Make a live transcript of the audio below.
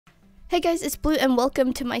Hey guys, it's Blue and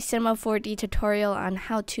welcome to my C4D tutorial on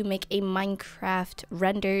how to make a Minecraft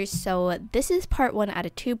render. So this is part 1 out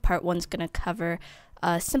of 2. Part 1 is going to cover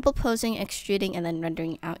simple posing, extruding, and then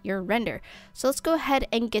rendering out your render. So let's go ahead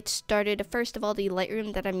and get started. First of all, the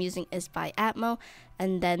Lightroom that I'm using is by Atmo,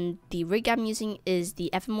 and then the rig I'm using is the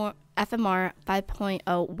FMR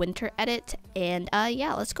 5.0 Winter Edit. And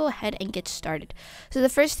yeah, let's go ahead and get started. So the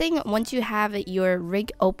first thing, once you have your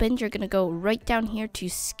rig opened, you're going to go right down here to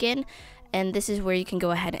skin. And this is where you can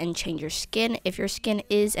go ahead and change your skin. If your skin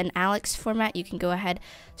is an Alex format, you can go ahead,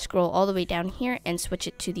 scroll all the way down here and switch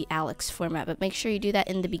it to the Alex format. But make sure you do that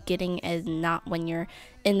in the beginning and not when you're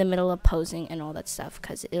in the middle of posing and all that stuff,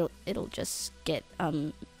 because it'll just get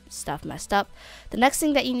stuff messed up. The next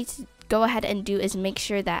thing that you need to go ahead and do is make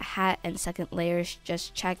sure that hat and second layer is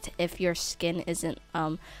just checked. If your skin isn't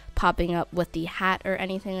popping up with the hat or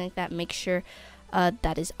anything like that, make sure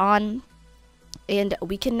that is on. And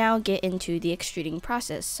we can now get into the extruding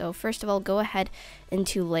process. So first of all, go ahead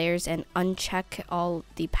into layers and uncheck all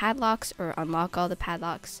the padlocks or unlock all the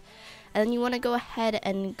padlocks. And then you want to go ahead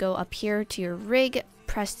and go up here to your rig,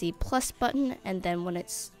 press the plus button, and then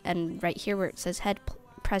and right here where it says head,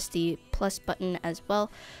 press the plus button as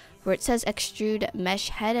well. Where it says extrude mesh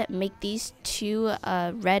head, make these two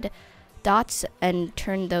red dots and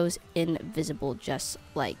turn those invisible just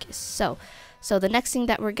like so. So the next thing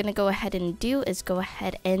that we're going to go ahead and do is go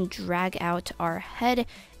ahead and drag out our head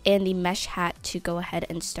and the mesh hat to go ahead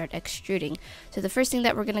and start extruding. So the first thing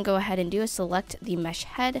that we're going to go ahead and do is select the mesh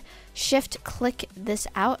head, shift click this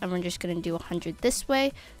out, and we're just going to do 100 this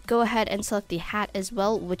way. Go ahead and select the hat as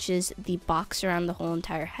well, which is the box around the whole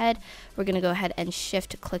entire head. We're going to go ahead and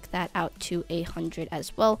shift click that out to 100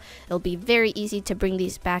 as well. It'll be very easy to bring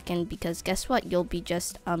these back in, because guess what, you'll be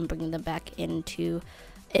just bringing them back into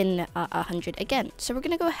 100 again. So we're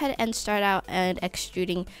gonna go ahead and start out and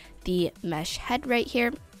extruding the mesh head right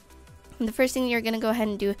here. And the first thing you're gonna go ahead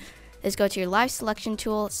and do is go to your live selection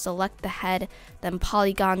tool, select the head, then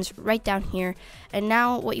polygons right down here. And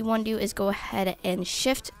now what you want to do is go ahead and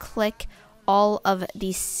shift click all of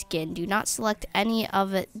the skin. Do not select any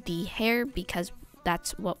of the hair, because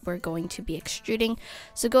that's what we're going to be extruding.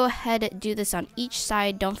 So go ahead, do this on each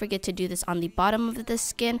side. Don't forget to do this on the bottom of the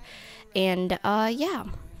skin. And yeah.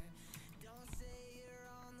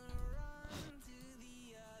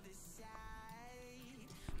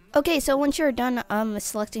 Okay, so once you're done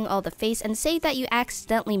selecting all the face, and say that you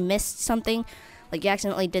accidentally missed something, like you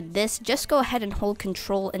accidentally did this, just go ahead and hold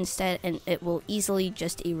Control instead, and it will easily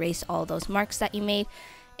just erase all those marks that you made.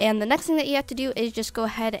 And the next thing that you have to do is just go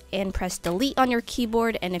ahead and press delete on your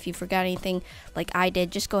keyboard. And if you forgot anything like I did,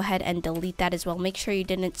 just go ahead and delete that as well. Make sure you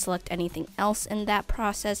didn't select anything else in that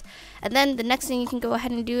process. And then the next thing you can go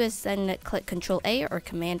ahead and do is then click Control A or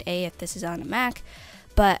Command A if this is on a Mac.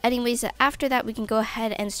 But anyways, after that, we can go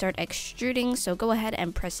ahead and start extruding. So go ahead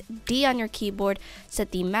and press D on your keyboard,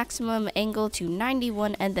 set the maximum angle to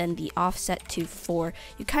 91 and then the offset to 4.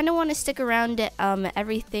 You kind of want to stick around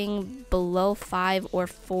everything below 5 or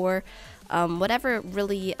 4, whatever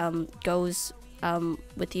really goes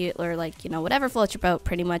with you, or like, you know, whatever floats your boat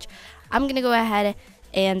pretty much. I'm going to go ahead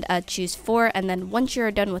and choose 4, and then once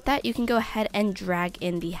you're done with that, you can go ahead and drag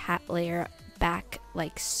in the hat layer back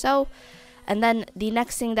like so. And then the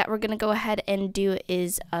next thing that we're going to go ahead and do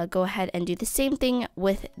is go ahead and do the same thing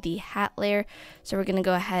with the hat layer. So we're going to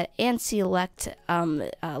go ahead and select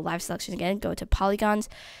live selection again, go to polygons,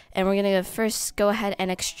 and we're going to first go ahead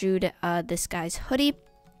and extrude this guy's hoodie.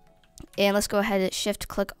 And let's go ahead and shift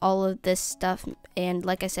click all of this stuff. And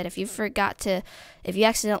like I said, if you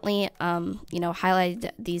accidentally you know, highlighted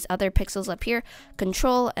these other pixels up here,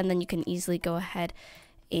 Control, and then you can easily go ahead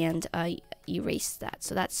and erase that.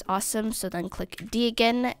 So that's awesome. So then click D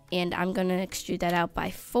again, and I'm going to extrude that out by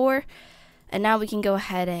 4. And now we can go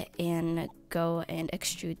ahead and go and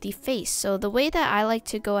extrude the face. So the way that I like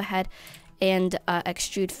to go ahead and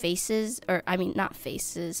extrude faces, or I mean not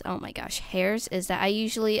faces, oh my gosh, hairs, is that I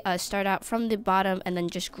usually start out from the bottom and then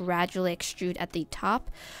just gradually extrude at the top.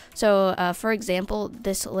 So for example,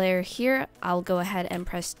 this layer here, I'll go ahead and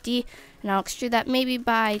press D, and I'll extrude that maybe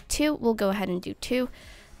by 2. We'll go ahead and do 2.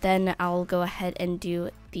 Then I'll go ahead and do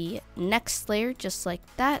the next layer just like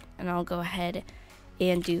that, and I'll go ahead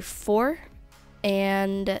and do 4.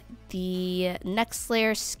 And the next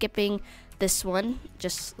layer, skipping this one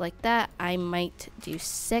just like that, I might do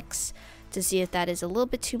 6 to see if that is a little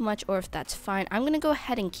bit too much or if that's fine. I'm going to go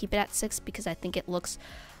ahead and keep it at 6 because I think it looks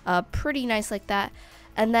pretty nice like that.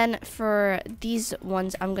 And then for these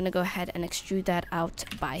ones, I'm going to go ahead and extrude that out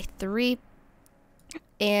by 3.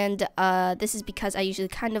 And this is because I usually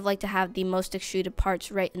kind of like to have the most extruded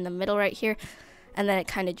parts right in the middle right here. and then it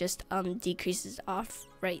kind of just decreases off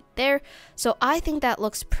right there. So I think that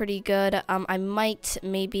looks pretty good. I might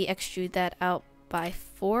maybe extrude that out by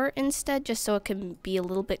 4 instead, just so it can be a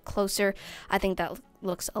little bit closer. I think that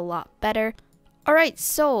looks a lot better. Alright,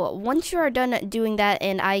 so once you are done doing that,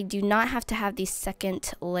 and I do not have to have the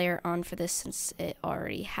second layer on for this since it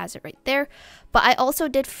already has it right there, but I also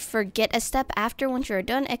did forget a step. After once you're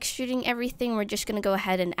done extruding everything, we're just going to go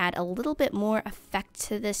ahead and add a little bit more effect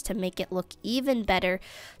to this to make it look even better.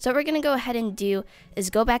 So what we're going to go ahead and do is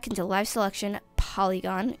go back into live selection,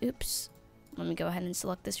 polygon, oops, let me go ahead and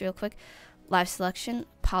select this real quick. Live selection,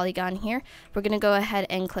 polygon here. We're going to go ahead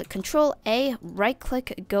and click Control A, right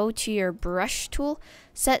click, go to your brush tool,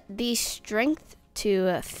 set the strength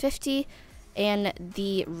to 50 and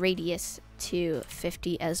the radius to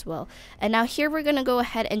 50 as well. And now here we're going to go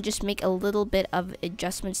ahead and just make a little bit of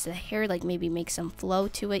adjustments to the hair, like maybe make some flow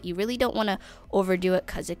to it. You really don't want to overdo it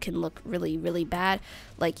because it can look really bad.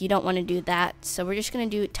 Like, you don't want to do that. So we're just going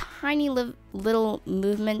to do tiny little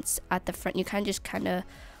movements at the front. You kind of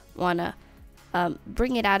want to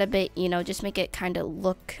bring it out a bit, you know, just make it kind of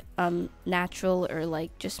look natural, or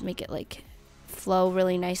like just make it like flow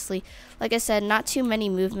really nicely. Like I said, not too many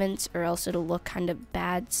movements or else it'll look kind of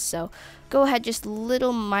bad. So go ahead, just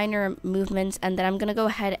little minor movements, and then I'm gonna go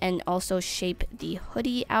ahead and also shape the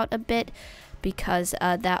hoodie out a bit, because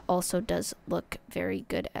that also does look very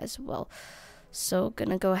good as well. So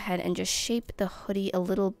gonna go ahead and just shape the hoodie a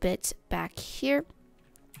little bit back here,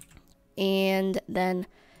 and then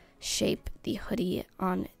shape the hoodie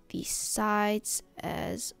on the sides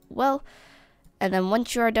as well. And then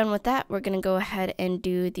once you are done with that, we're going to go ahead and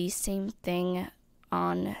do the same thing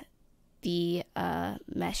on the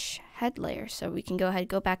mesh head layer. So we can go ahead,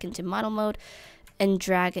 go back into model mode and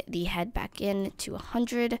drag the head back in to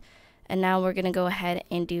 100. And now we're going to go ahead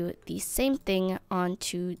and do the same thing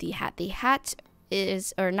onto the hat. The hat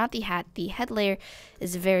is, or not the hat, the head layer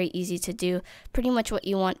is very easy to do. Pretty much what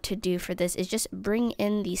you want to do for this is just bring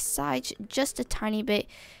in the sides just a tiny bit.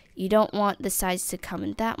 You don't want the sides to come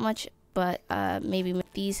in that much, but maybe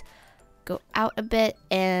make these go out a bit,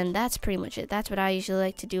 and that's pretty much it. That's what I usually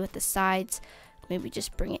like to do with the sides. Maybe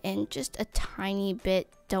just bring it in just a tiny bit.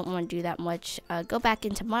 Don't want to do that much. Go back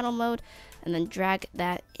into model mode and then drag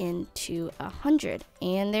that into 100,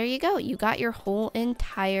 and there you go. You got your whole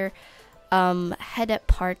entire head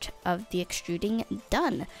part of the extruding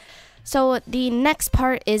done. So the next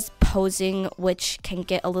part is posing, which can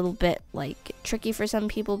get a little bit like tricky for some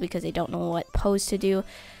people because they don't know what pose to do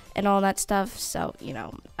and all that stuff. So, you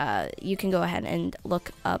know, you can go ahead and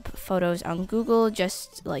look up photos on Google,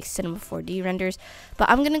 just like Cinema 4D renders. But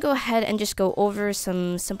I'm going to go ahead and just go over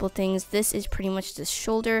some simple things. This is pretty much the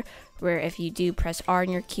shoulder, where if you do press R on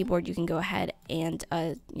your keyboard, you can go ahead and,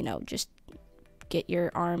 you know, just get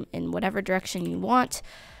your arm in whatever direction you want.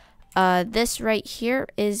 This right here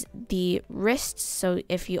is the wrist. So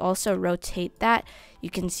if you also rotate that, you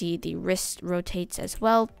can see the wrist rotates as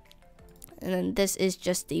well. And then this is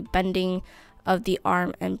just the bending of the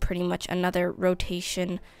arm, and pretty much another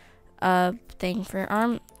rotation thing for your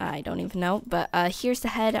arm. I don't even know, but here's the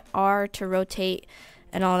head, R to rotate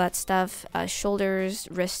and all that stuff. Shoulders,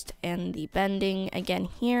 wrist, and the bending again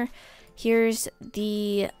here. Here's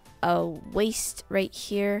the waist right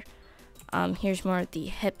here. Here's more of the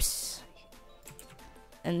hips,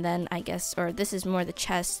 and then I guess, or this is more the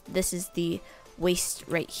chest. This is the waist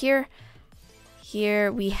right here.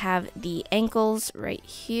 Here we have the ankles right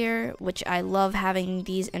here, which I love having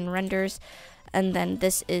these in renders. And then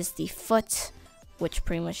this is the foot, which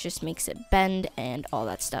pretty much just makes it bend and all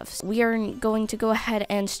that stuff. So we are going to go ahead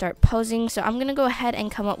and start posing. So I'm going to go ahead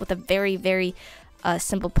and come up with a very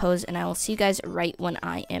simple pose, and I will see you guys right when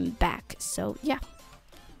I am back. So yeah.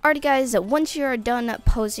 Alrighty guys, once you're done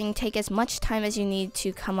posing, take as much time as you need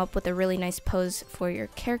to come up with a really nice pose for your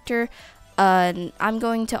character. I'm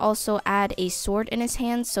going to also add a sword in his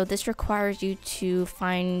hand, so this requires you to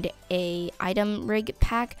find a item rig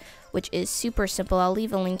pack, which is super simple. I'll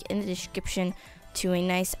leave a link in the description to a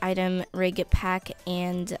nice item rig pack,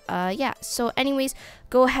 and yeah, so anyways,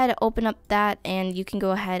 go ahead, open up that, and you can go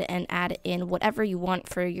ahead and add in whatever you want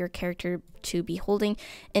for your character to be holding.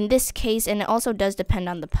 In this case, and it also does depend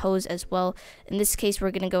on the pose as well, in this case we're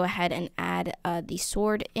going to go ahead and add the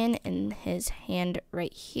sword in his hand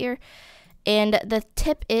right here. And the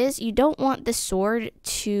tip is, you don't want the sword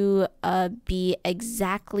to be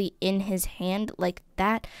exactly in his hand like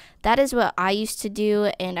that. That is what I used to do,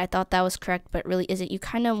 and I thought that was correct, but really isn't. You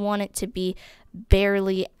kind of want it to be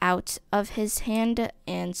barely out of his hand,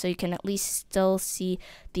 and so you can at least still see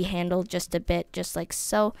the handle just a bit, just like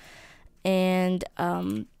so. And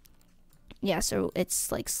yeah, so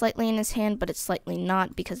it's like slightly in his hand, but it's slightly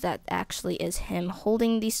not, because that actually is him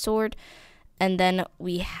holding the sword. And then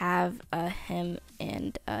we have him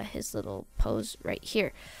and his little pose right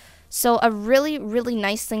here. So a really, really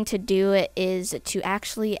nice thing to do is to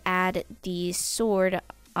actually add the sword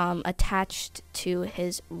attached to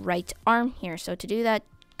his right arm here. So to do that,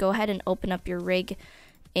 go ahead and open up your rig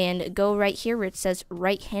and go right here where it says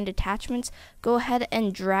right hand attachments. Go ahead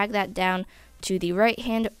and drag that down to the right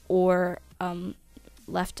hand or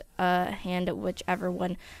left hand, whichever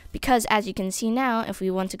one, because as you can see now, if we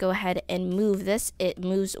want to go ahead and move this, it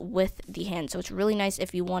moves with the hand. So it's really nice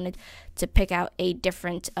if you wanted to pick out a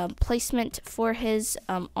different placement for his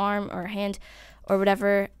arm or hand or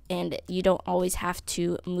whatever, and you don't always have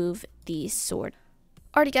to move the sword.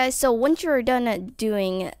 Alrighty guys, so once you're done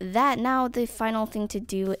doing that, now the final thing to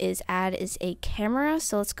do is add a camera.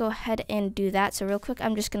 So let's go ahead and do that. So real quick,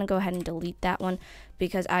 I'm just going to go ahead and delete that one,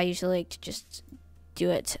 because I usually like to just do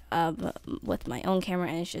it with my own camera,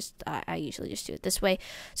 and it's just I usually just do it this way.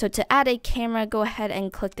 So to add a camera, go ahead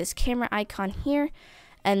and click this camera icon here,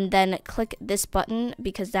 and then click this button,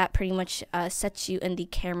 because that pretty much sets you in the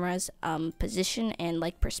camera's position and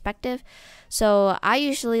like perspective. So I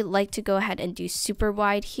usually like to go ahead and do super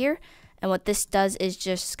wide here, and what this does is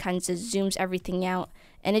just kind of zooms everything out,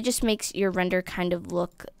 and it just makes your render kind of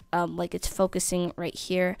look like it's focusing right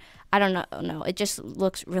here. I don't know, it just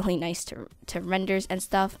looks really nice to renders and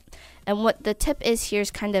stuff. And what the tip is here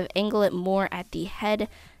is kind of angle it more at the head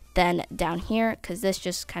than down here, because this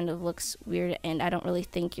just kind of looks weird, and I don't really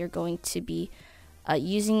think you're going to be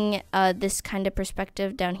using this kind of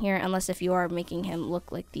perspective down here, unless if you are making him look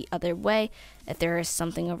like the other way, if there is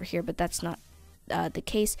something over here, but that's not the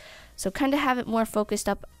case. So kind of have it more focused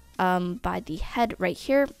up by the head right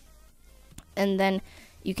here, and then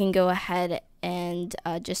you can go ahead and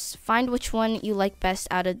just find which one you like best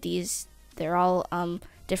out of these. They're all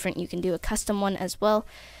different. You can do a custom one as well.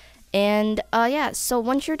 And yeah, so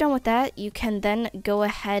once you're done with that, you can then go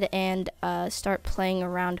ahead and start playing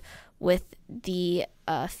around with the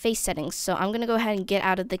face settings. So I'm going to go ahead and get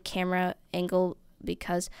out of the camera angle,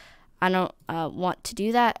 because I don't want to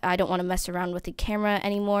do that. I don't want to mess around with the camera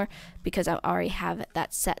anymore, because I already have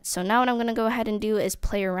that set. So now what I'm going to go ahead and do is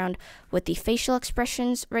play around with the facial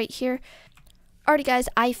expressions right here. Alrighty guys,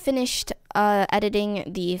 I finished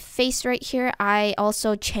editing the face right here. I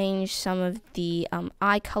also changed some of the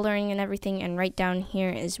eye coloring and everything, and right down here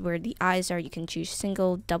is where the eyes are. You can choose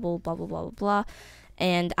single, double, blah blah blah blah blah.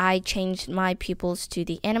 And I changed my pupils to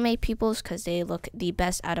the anime pupils, because they look the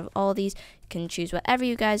best out of all these. You can choose whatever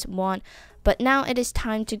you guys want. But now it is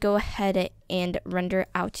time to go ahead and render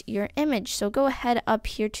out your image. So go ahead up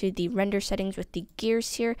here to the render settings with the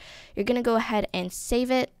gears here. You're going to go ahead and save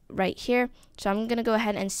it right here. So I'm going to go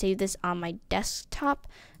ahead and save this on my desktop.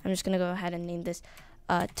 I'm just going to go ahead and name this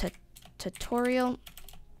tutorial,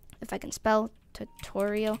 if I can spell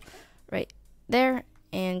tutorial, right there.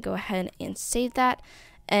 And go ahead and save that,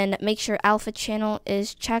 and make sure alpha channel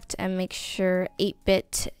is checked, and make sure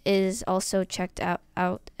 8-bit is also checked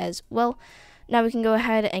out as well. Now we can go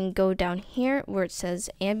ahead and go down here where it says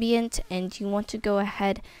ambient, and you want to go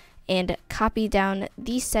ahead and copy down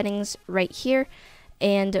these settings right here,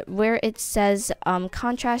 and where it says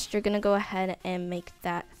contrast, you're going to go ahead and make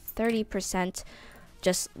that 30%,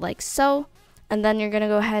 just like so. And then you're going to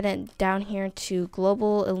go ahead and down here to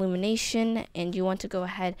global illumination, and you want to go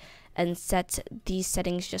ahead and set these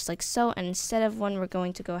settings just like so. And instead of 1, we're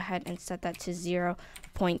going to go ahead and set that to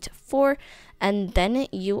 0.4, and then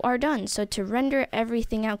you are done. So to render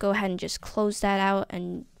everything out, go ahead and just close that out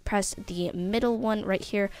and press the middle one right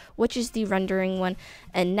here, which is the rendering one.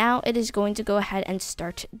 And now it is going to go ahead and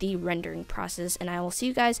start the rendering process, and I will see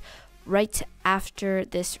you guys right after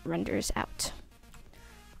this renders out.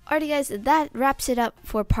 Alrighty guys, that wraps it up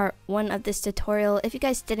for part 1 of this tutorial. If you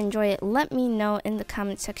guys did enjoy it, let me know in the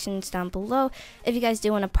comment sections down below. If you guys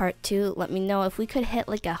do want a part 2, let me know. If we could hit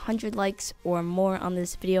like 100 likes or more on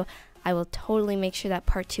this video, I will totally make sure that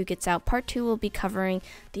part 2 gets out. Part 2 will be covering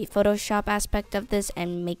the Photoshop aspect of this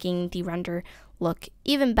and making the render look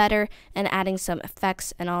even better and adding some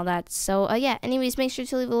effects and all that. So yeah, anyways, make sure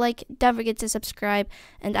to leave a like, don't forget to subscribe,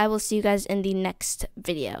 and I will see you guys in the next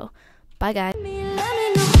video. Bye guys.